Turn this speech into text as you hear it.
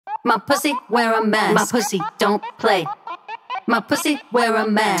My pussy wear a mask. My pussy don't play. My pussy wear a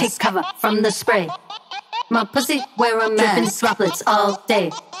mask. Take cover from the spray. My pussy wear a mask. Dripping droplets all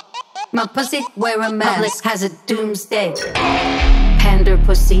day. My pussy wear a mask. Public has a doomsday. Pander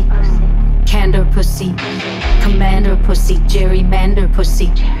pussy, candor pussy, commander pussy, gerrymander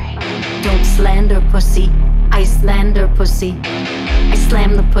pussy. Don't slander pussy, Icelander pussy. I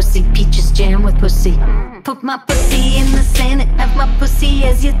slam the pussy, peaches jam with pussy. Put my pussy in the Senate, have my pussy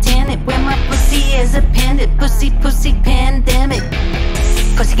as your tenant. Wear my pussy as a pendant, pussy, pussy pandemic.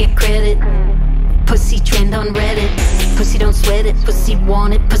 Pussy get credit, pussy trend on Reddit. Pussy don't sweat it, pussy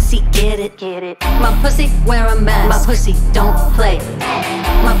want it, pussy get it. My pussy wear a mask, my pussy don't play.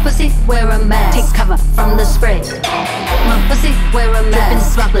 My pussy wear a mask, take cover from the spray. My pussy wear a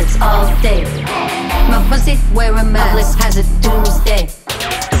mask, dripping droplets all day. My pussy wear a mask, public has a doomsday.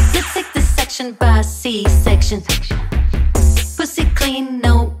 Cystic dissection by C-section. Pussy clean,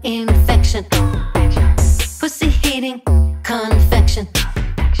 no infection. Pussy heating, confection.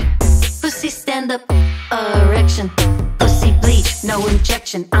 Pussy stand up, erection. Pussy bleach, no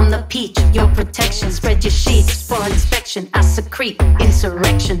injection. I'm the peach, your protection. Spread your sheets for inspection. I secrete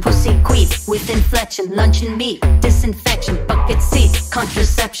insurrection. Pussy queef with inflection. Luncheon meat, disinfection. Bucket seat,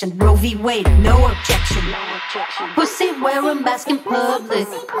 contraception. Roe v. Wade, no objection. Pussy wear a mask in public.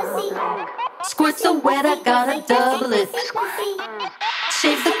 Squirts so wet I gotta double it.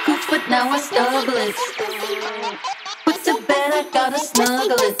 Shave the cooch but now I stubble it. Put to bed I gotta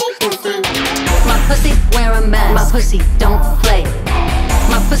snuggle it. My pussy wear a mask, my pussy don't play.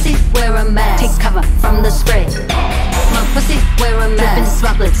 My pussy wear a mask, take cover from the spray. My pussy wear a mask, dripping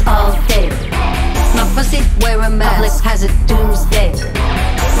droplets all day. My pussy wear a mask, public has a doomsday.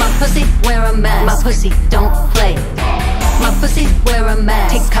 My pussy wear a mask, my pussy don't play. My pussy wear a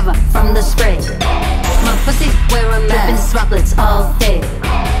mask, take cover from the spray. My pussy wear a mask, dripping droplets all day.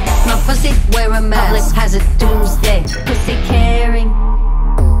 My pussy wear a mask, public has a doomsday. Pussy caring,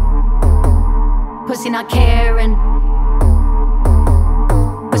 pussy not caring.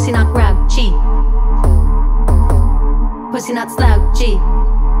 Pussy not grouchy, pussy not slouchy.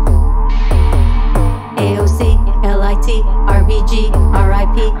 AOC, LIT, RBG,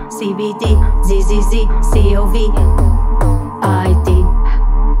 RIP, CBD, ZZZ, COV, ID.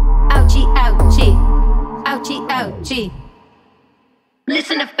 Ouchie, ouchie, ouchie, ouchie.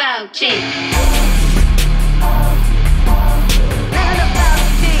 Listen to Fauci.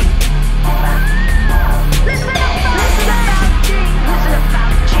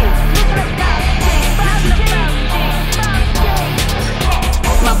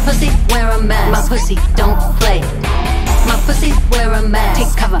 My pussy wear a mask, my pussy don't play. My pussy wear a mask,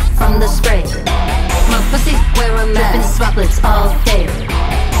 take cover from the spray. My pussy wear a mask, dripping droplets all day.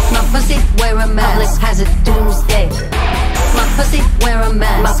 My pussy wear a mask, public has a doomsday. My pussy wear a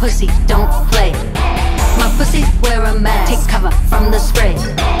mask, my pussy don't play. My pussy wear a mask, take cover from the spray.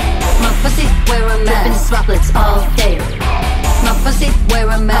 My pussy wear a mask, dripping droplets all day. My pussy wear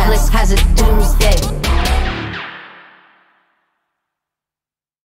a mask, public has a doomsday.